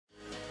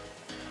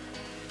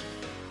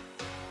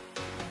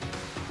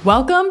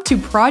Welcome to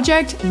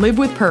Project Live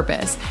with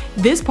Purpose.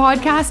 This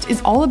podcast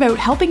is all about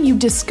helping you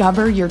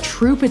discover your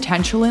true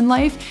potential in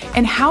life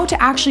and how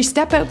to actually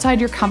step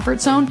outside your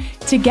comfort zone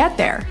to get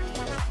there.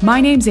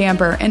 My name's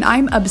Amber, and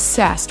I'm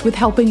obsessed with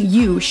helping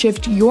you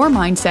shift your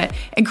mindset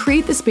and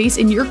create the space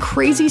in your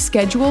crazy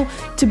schedule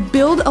to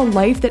build a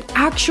life that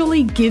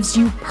actually gives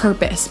you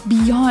purpose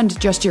beyond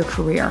just your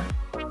career.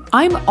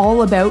 I'm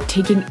all about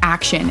taking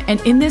action,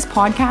 and in this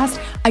podcast,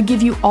 I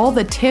give you all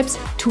the tips,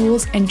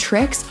 tools, and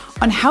tricks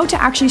on how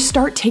to actually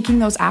start taking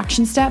those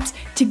action steps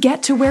to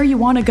get to where you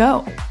want to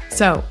go.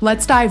 So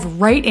let's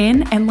dive right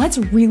in and let's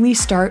really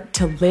start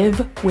to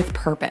live with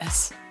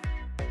purpose.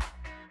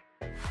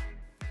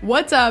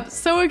 What's up?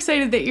 So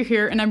excited that you're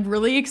here, and I'm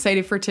really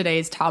excited for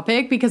today's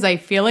topic because I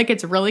feel like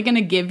it's really going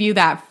to give you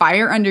that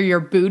fire under your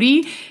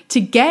booty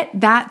to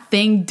get that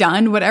thing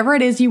done, whatever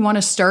it is you want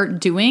to start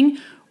doing.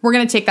 We're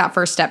going to take that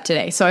first step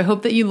today. So I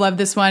hope that you love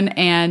this one,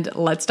 and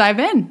let's dive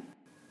in.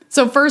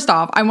 So first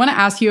off, I want to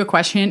ask you a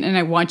question, and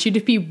I want you to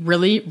be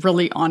really,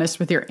 really honest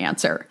with your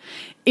answer.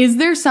 Is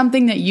there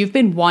something that you've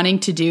been wanting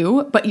to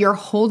do, but you're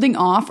holding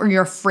off or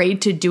you're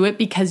afraid to do it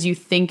because you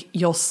think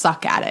you'll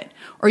suck at it?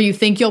 Or you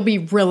think you'll be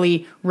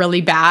really,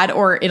 really bad,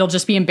 or it'll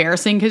just be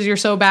embarrassing because you're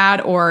so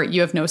bad, or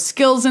you have no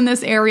skills in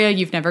this area,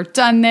 you've never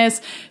done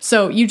this,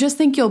 so you just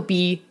think you'll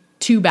be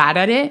too bad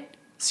at it,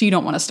 so you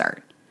don't want to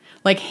start?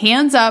 Like,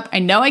 hands up. I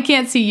know I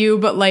can't see you,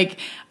 but like,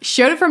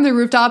 shout it from the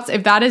rooftops.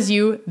 If that is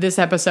you, this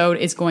episode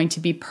is going to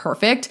be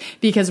perfect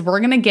because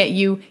we're going to get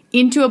you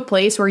into a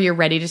place where you're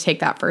ready to take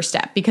that first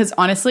step. Because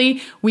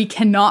honestly, we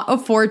cannot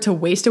afford to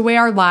waste away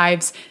our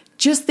lives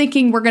just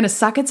thinking we're going to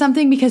suck at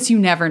something because you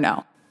never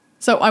know.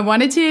 So I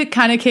wanted to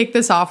kind of kick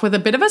this off with a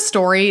bit of a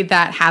story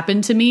that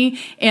happened to me.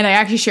 And I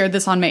actually shared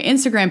this on my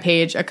Instagram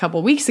page a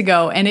couple weeks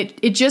ago. And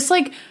it just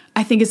like,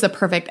 I think is the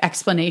perfect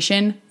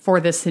explanation for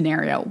this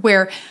scenario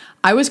where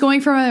I was going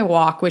for my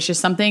walk, which is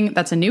something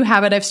that's a new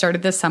habit I've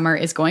started this summer,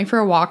 is going for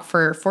a walk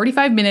for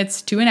 45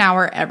 minutes to an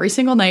hour every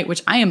single night,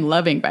 which I am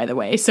loving, by the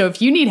way. So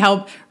if you need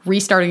help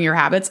restarting your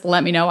habits,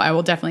 let me know. I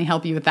will definitely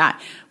help you with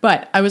that.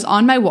 But I was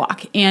on my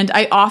walk, and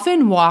I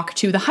often walk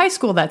to the high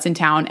school that's in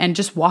town and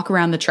just walk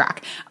around the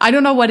track. I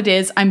don't know what it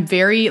is. I'm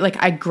very,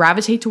 I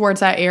gravitate towards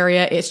that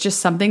area. It's just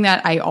something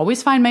that I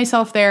always find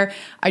myself there.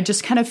 I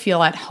just kind of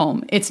feel at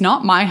home. It's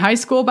not my high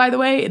school, by the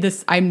way.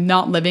 I'm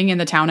not living in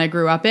the town I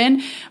grew up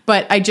in,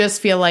 but I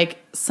just feel like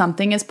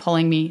something is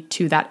pulling me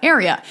to that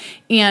area.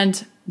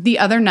 And the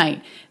other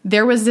night,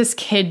 there was this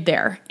kid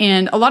there,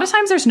 and a lot of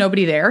times there's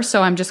nobody there,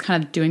 so I'm just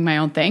kind of doing my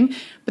own thing.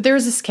 But there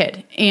was this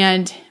kid,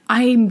 and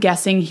I'm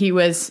guessing he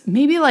was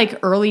maybe like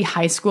early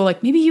high school,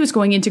 like maybe he was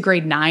going into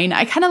grade 9.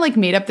 I kind of like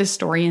made up this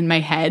story in my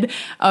head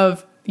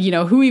of,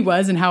 who he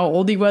was and how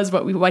old he was,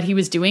 what he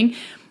was doing.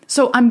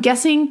 So I'm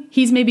guessing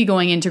he's maybe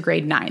going into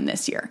grade 9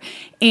 this year.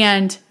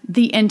 And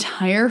the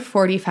entire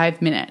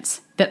 45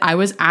 minutes that I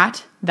was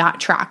at that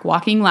track,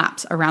 walking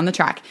laps around the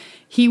track,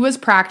 he was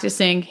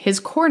practicing his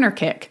corner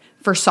kick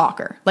for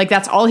soccer. Like,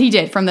 that's all he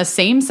did from the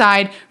same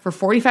side for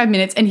 45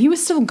 minutes. And he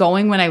was still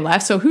going when I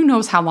left. So who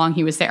knows how long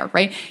he was there,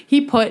 right?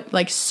 He put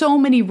like so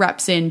many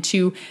reps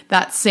into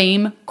that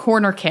same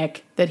corner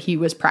kick that he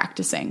was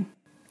practicing.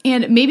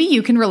 And maybe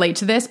you can relate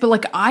to this, but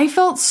like, I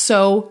felt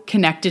so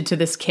connected to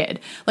this kid,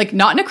 like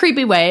not in a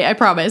creepy way, I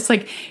promise,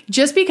 like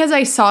just because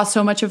I saw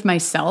so much of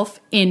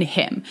myself in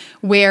him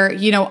where,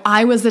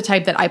 I was the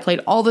type that I played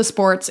all the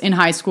sports in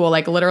high school,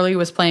 like literally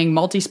was playing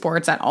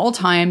multi-sports at all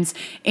times.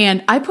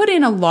 And I put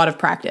in a lot of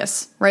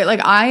practice, right?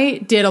 Like I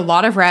did a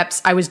lot of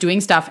reps. I was doing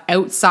stuff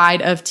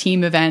outside of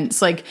team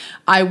events. Like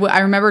I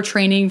remember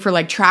training for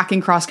like track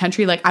and cross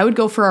country. Like I would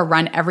go for a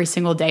run every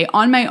single day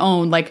on my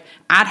own, like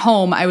at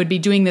home. I would be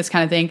doing this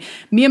kind of thing.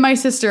 Me and my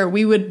sister,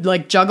 we would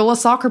like juggle a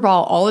soccer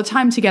ball all the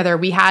time together.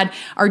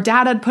 Our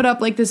dad had put up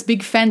like this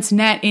big fence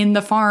net in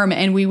the farm,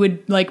 and we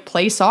would like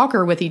play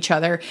soccer with each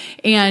other.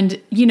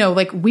 And,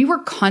 like we were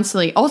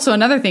constantly, also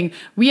another thing,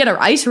 we had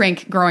our ice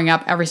rink growing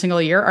up every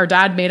single year. Our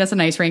dad made us an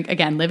ice rink.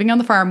 Again, living on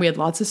the farm, we had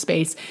lots of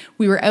space.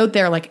 We were out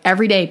there like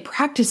every day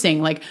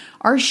practicing like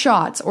our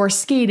shots or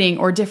skating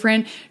or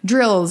different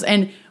drills.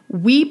 And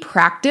we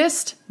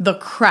practiced the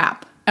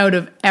crap out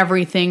of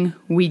everything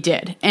we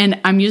did. And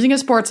I'm using a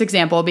sports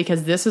example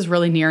because this is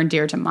really near and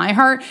dear to my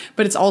heart,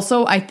 but it's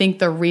also, I think,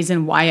 the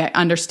reason why I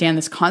understand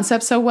this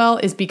concept so well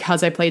is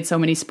because I played so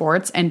many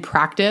sports, and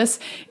practice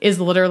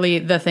is literally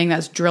the thing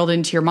that's drilled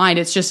into your mind.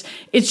 It's just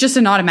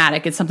an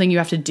automatic. It's something you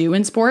have to do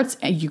in sports,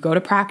 and you go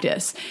to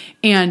practice.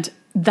 And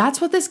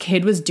that's what this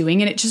kid was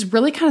doing. And it just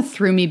really kind of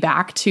threw me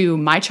back to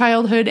my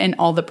childhood and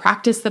all the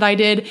practice that I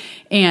did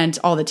and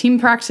all the team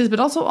practices, but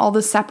also all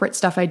the separate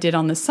stuff I did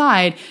on the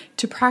side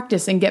to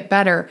practice and get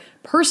better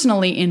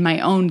personally in my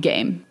own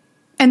game.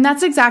 And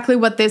that's exactly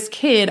what this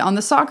kid on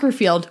the soccer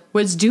field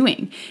was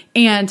doing.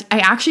 And I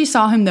actually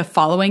saw him the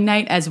following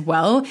night as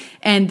well.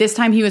 And this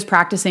time he was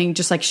practicing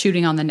just like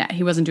shooting on the net.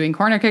 He wasn't doing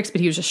corner kicks,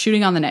 but he was just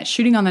shooting on the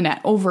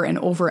net over and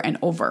over and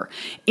over.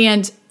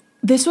 And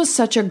this was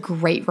such a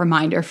great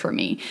reminder for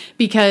me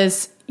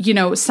because,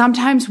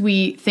 sometimes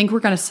we think we're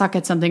going to suck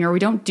at something, or we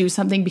don't do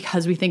something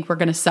because we think we're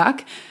going to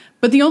suck.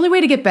 But the only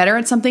way to get better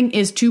at something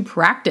is to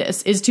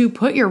practice, is to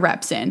put your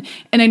reps in.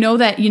 And I know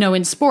that,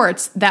 in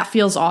sports, that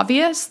feels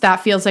obvious. That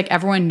feels like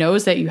everyone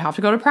knows that you have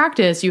to go to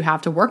practice, you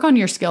have to work on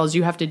your skills,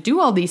 you have to do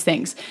all these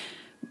things.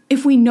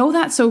 If we know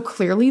that so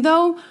clearly,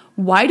 though,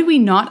 why do we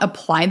not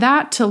apply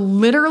that to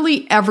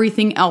literally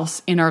everything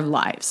else in our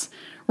lives?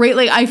 Right?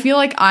 Like, I feel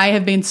like I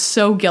have been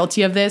so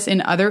guilty of this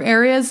in other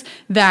areas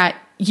that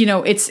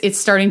it's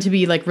starting to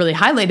be like really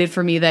highlighted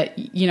for me that,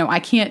 I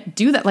can't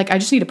do that. Like, I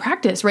just need to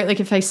practice, right? Like,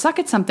 if I suck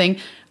at something,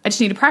 I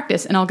just need to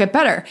practice and I'll get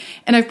better.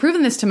 And I've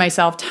proven this to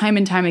myself time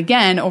and time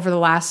again over the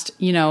last,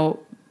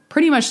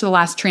 pretty much the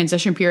last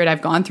transition period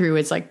I've gone through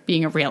is like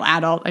being a real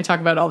adult. I talk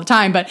about it all the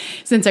time, but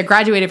since I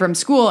graduated from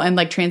school and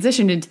like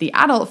transitioned into the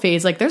adult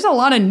phase, like there's a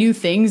lot of new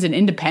things and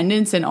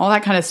independence and all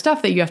that kind of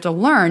stuff that you have to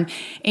learn.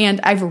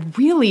 And I've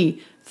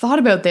really thought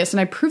about this,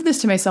 and I proved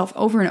this to myself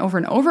over and over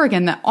and over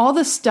again, that all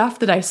the stuff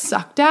that I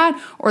sucked at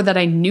or that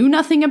I knew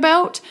nothing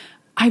about,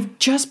 I've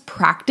just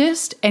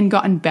practiced and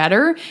gotten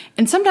better.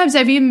 And sometimes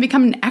I've even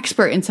become an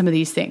expert in some of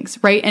these things,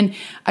 right? And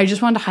I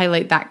just wanted to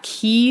highlight that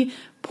key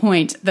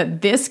point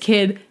that this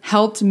kid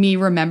helped me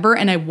remember.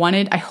 And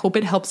I hope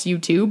it helps you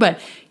too. But,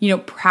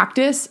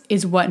 practice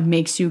is what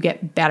makes you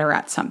get better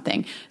at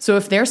something. So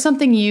if there's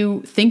something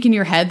you think in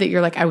your head that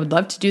you're like, I would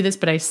love to do this,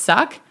 but I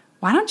suck,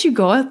 why don't you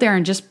go out there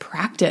and just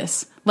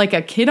practice like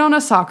a kid on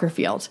a soccer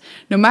field?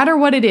 No matter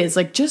what it is,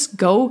 like just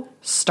go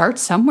start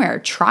somewhere,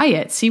 try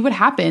it, see what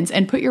happens,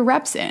 and put your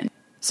reps in.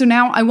 So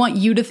now I want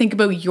you to think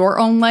about your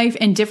own life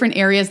and different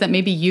areas that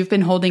maybe you've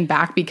been holding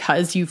back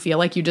because you feel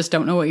like you just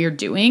don't know what you're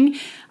doing.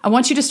 I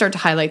want you to start to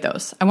highlight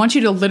those. I want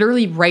you to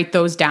literally write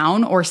those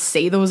down or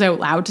say those out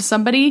loud to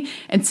somebody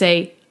and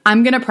say,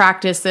 I'm going to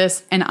practice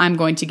this and I'm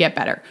going to get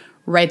better.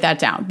 Write that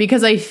down,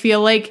 because I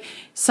feel like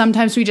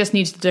sometimes we just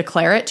need to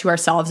declare it to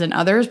ourselves and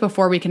others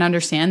before we can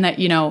understand that,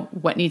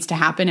 what needs to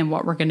happen and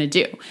what we're going to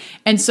do.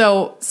 And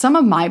so some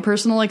of my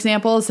personal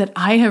examples that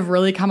I have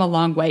really come a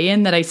long way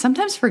in that I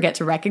sometimes forget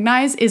to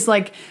recognize is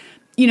like,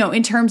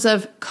 in terms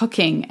of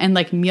cooking and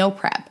like meal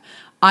prep.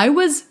 I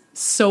was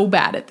so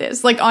bad at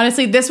this. Like,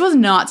 honestly, this was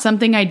not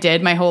something I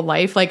did my whole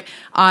life.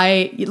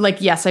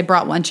 Yes, I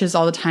brought lunches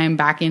all the time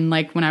back in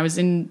like when I was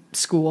in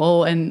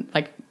school, and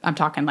like I'm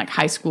talking like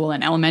high school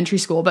and elementary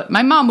school, but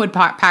my mom would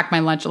pack my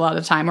lunch a lot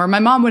of the time, or my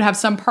mom would have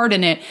some part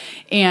in it,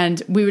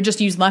 and we would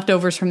just use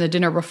leftovers from the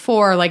dinner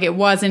before. Like, it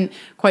wasn't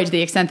quite to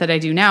the extent that I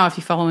do now. If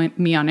you follow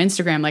me on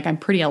Instagram, like I'm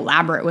pretty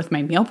elaborate with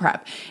my meal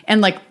prep.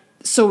 And like,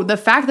 so the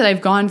fact that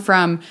I've gone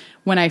from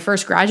when I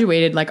first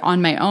graduated, like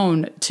on my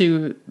own,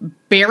 to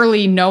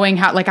barely knowing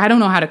how, like, I don't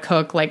know how to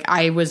cook. Like,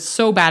 I was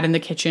so bad in the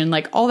kitchen,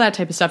 like all that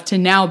type of stuff, to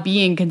now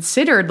being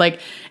considered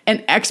like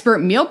an expert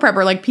meal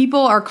prepper. Like,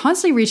 people are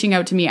constantly reaching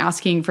out to me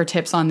asking for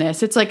tips on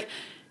this. It's like,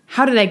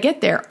 how did I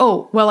get there?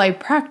 Oh, well, I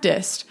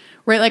practiced,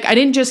 right? Like, I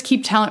didn't just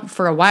keep telling,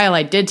 for a while,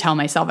 I did tell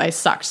myself I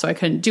sucked, so I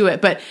couldn't do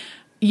it. But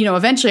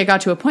eventually I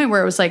got to a point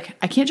where it was like,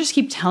 I can't just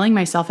keep telling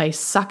myself I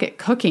suck at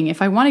cooking.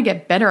 If I want to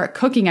get better at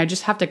cooking, I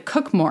just have to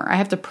cook more. I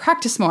have to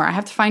practice more. I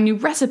have to find new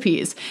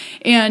recipes.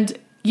 And,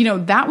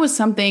 that was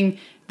something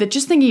that,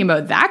 just thinking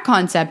about that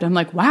concept, I'm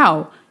like,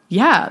 wow,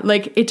 yeah,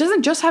 like it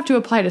doesn't just have to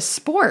apply to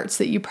sports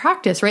that you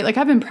practice, right? Like,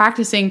 I've been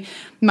practicing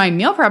my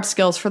meal prep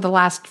skills for the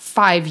last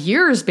 5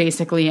 years,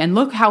 basically, and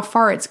look how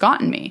far it's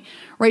gotten me,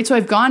 right? So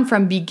I've gone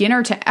from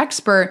beginner to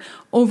expert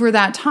over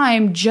that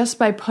time just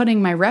by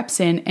putting my reps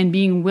in and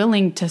being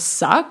willing to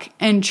suck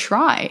and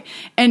try.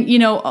 And,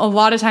 a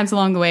lot of times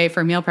along the way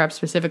for meal prep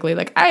specifically,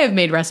 like I have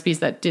made recipes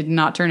that did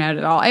not turn out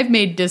at all. I've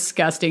made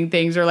disgusting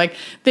things, or like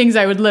things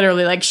I would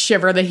literally like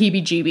shiver the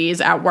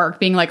heebie-jeebies at work,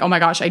 being like, oh my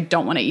gosh, I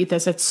don't want to eat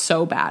this. It's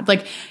so bad.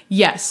 Like,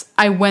 yes,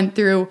 I went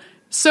through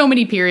so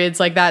many periods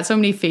like that, so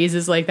many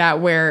phases like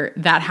that where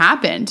that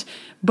happened,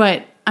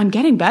 but I'm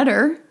getting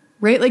better.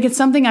 Right? Like, it's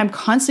something I'm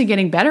constantly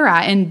getting better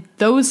at. And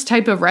those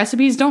type of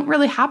recipes don't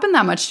really happen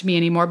that much to me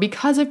anymore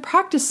because I've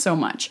practiced so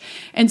much.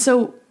 And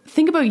so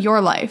think about your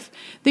life.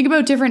 Think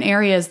about different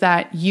areas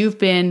that you've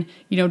been,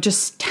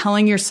 just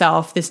telling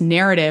yourself this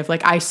narrative,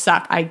 like, I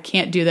suck, I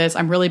can't do this,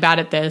 I'm really bad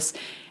at this.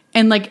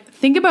 And like,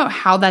 think about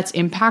how that's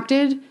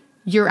impacted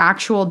your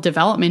actual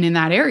development in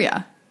that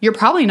area. You're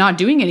probably not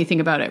doing anything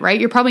about it, right?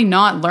 You're probably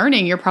not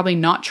learning. You're probably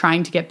not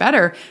trying to get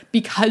better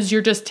because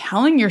you're just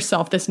telling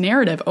yourself this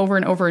narrative over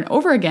and over and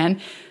over again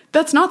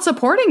that's not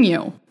supporting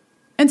you.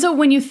 And so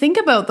when you think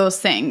about those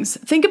things,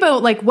 think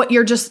about like what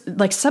you're just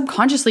like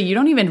subconsciously, you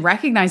don't even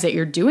recognize that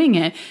you're doing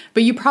it,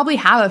 but you probably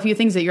have a few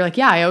things that you're like,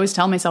 yeah, I always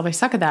tell myself I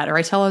suck at that. Or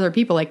I tell other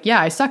people like,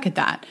 yeah, I suck at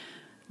that.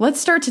 Let's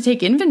start to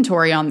take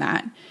inventory on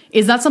that.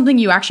 Is that something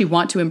you actually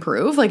want to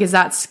improve? Like, is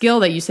that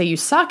skill that you say you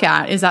suck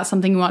at, is that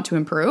something you want to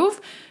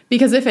improve?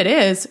 Because if it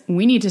is,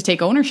 we need to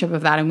take ownership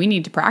of that and we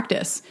need to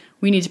practice.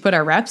 We need to put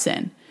our reps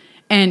in.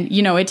 And,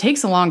 it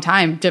takes a long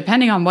time,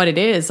 depending on what it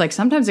is. Like,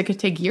 sometimes it could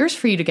take years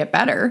for you to get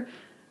better,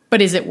 but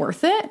is it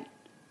worth it?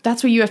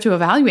 That's what you have to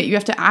evaluate. You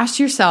have to ask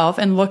yourself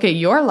and look at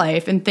your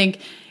life and think,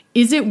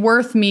 is it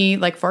worth me,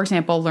 like, for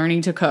example,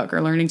 learning to cook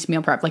or learning to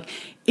meal prep? Like,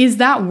 is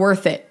that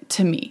worth it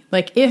to me?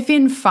 Like, if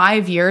in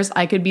 5 years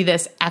I could be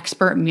this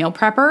expert meal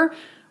prepper,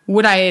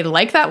 Would I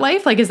like that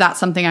life? Like, is that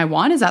something I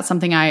want? Is that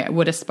something I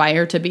would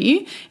aspire to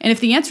be? And if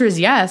the answer is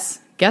yes,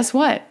 guess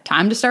what?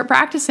 Time to start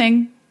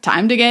practicing.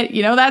 Time to get,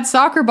 that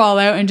soccer ball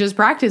out and just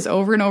practice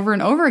over and over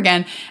and over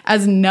again.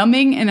 As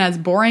numbing and as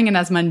boring and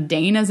as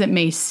mundane as it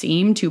may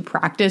seem to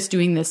practice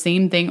doing the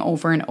same thing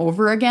over and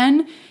over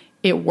again,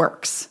 it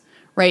works,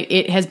 right?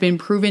 It has been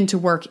proven to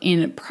work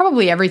in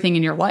probably everything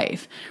in your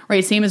life,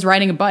 right? Same as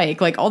riding a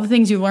bike, like all the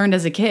things you learned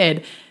as a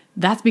kid,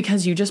 that's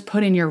because you just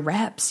put in your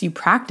reps, you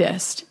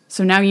practiced.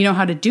 So now you know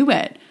how to do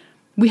it.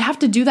 We have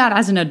to do that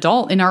as an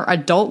adult in our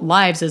adult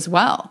lives as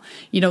well.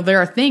 There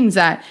are things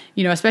that,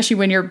 especially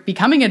when you're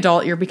becoming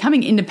adult, you're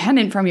becoming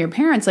independent from your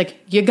parents. Like,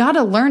 you got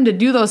to learn to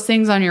do those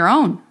things on your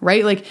own,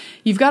 right? Like,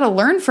 you've got to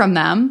learn from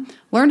them,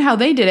 learn how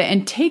they did it,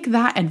 and take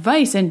that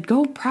advice and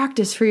go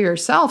practice for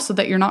yourself so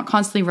that you're not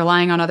constantly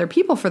relying on other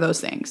people for those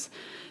things.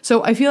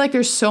 So I feel like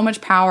there's so much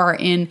power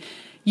in,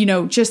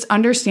 just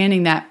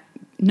understanding that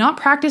not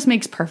practice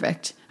makes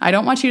perfect. I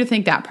don't want you to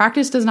think that.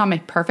 Practice does not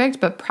make perfect,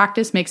 but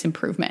practice makes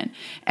improvement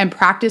and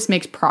practice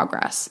makes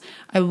progress.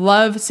 I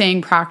love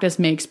saying practice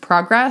makes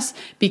progress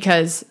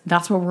because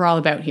that's what we're all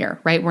about here,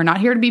 right? We're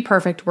not here to be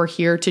perfect. We're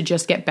here to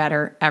just get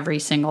better every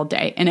single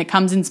day. And it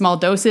comes in small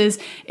doses.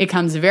 It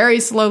comes very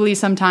slowly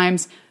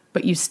sometimes,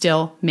 but you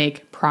still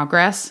make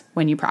progress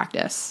when you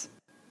practice.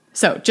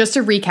 So just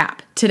to recap,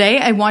 today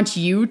I want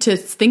you to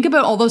think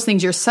about all those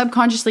things you're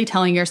subconsciously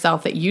telling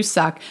yourself that you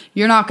suck,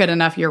 you're not good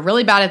enough, you're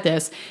really bad at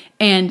this,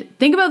 and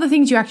think about the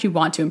things you actually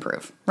want to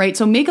improve, right?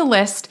 So make a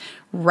list,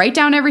 write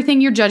down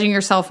everything you're judging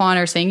yourself on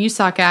or saying you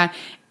suck at,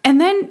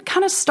 and then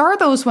kind of star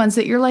those ones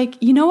that you're like,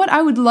 you know what,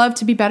 I would love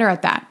to be better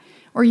at that.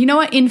 Or you know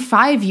what, in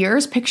 5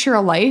 years, picture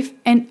a life,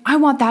 and I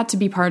want that to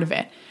be part of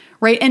it.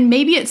 Right? And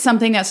maybe it's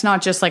something that's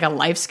not just like a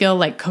life skill,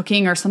 like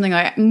cooking or something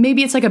like that.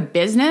 Maybe it's like a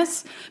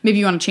business. Maybe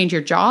you want to change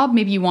your job.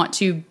 Maybe you want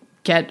to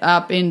get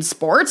up in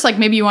sports. Like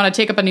maybe you want to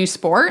take up a new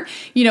sport,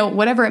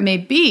 whatever it may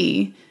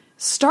be,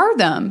 star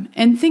them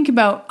and think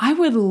about, I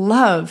would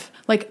love,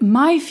 like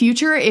my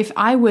future, if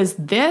I was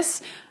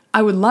this,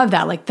 I would love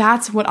that. Like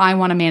that's what I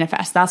want to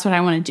manifest. That's what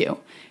I want to do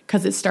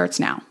because it starts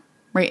now,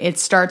 right? It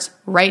starts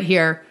right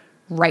here,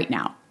 right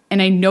now.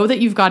 And I know that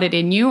you've got it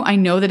in you. I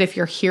know that if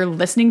you're here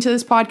listening to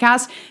this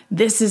podcast,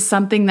 this is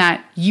something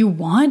that you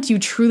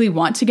truly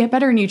want to get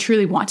better and you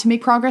truly want to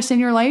make progress in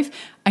your life.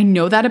 I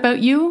know that about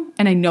you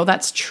and I know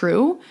that's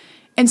true.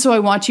 And so I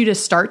want you to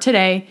start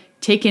today,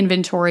 take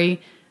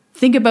inventory,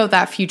 think about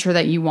that future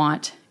that you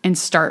want and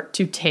start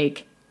to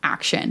take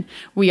action.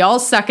 We all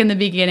suck in the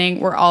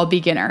beginning. We're all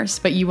beginners,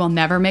 but you will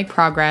never make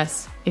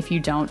progress if you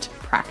don't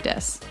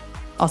practice.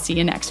 I'll see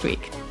you next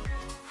week.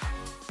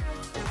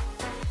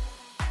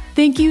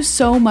 Thank you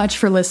so much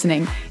for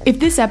listening. If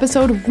this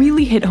episode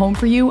really hit home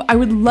for you, I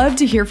would love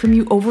to hear from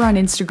you over on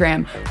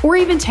Instagram or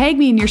even tag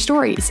me in your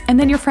stories, and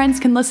then your friends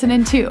can listen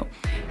in too.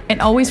 And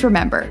always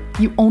remember,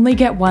 you only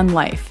get one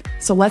life,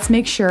 so let's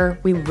make sure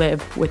we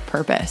live with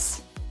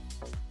purpose.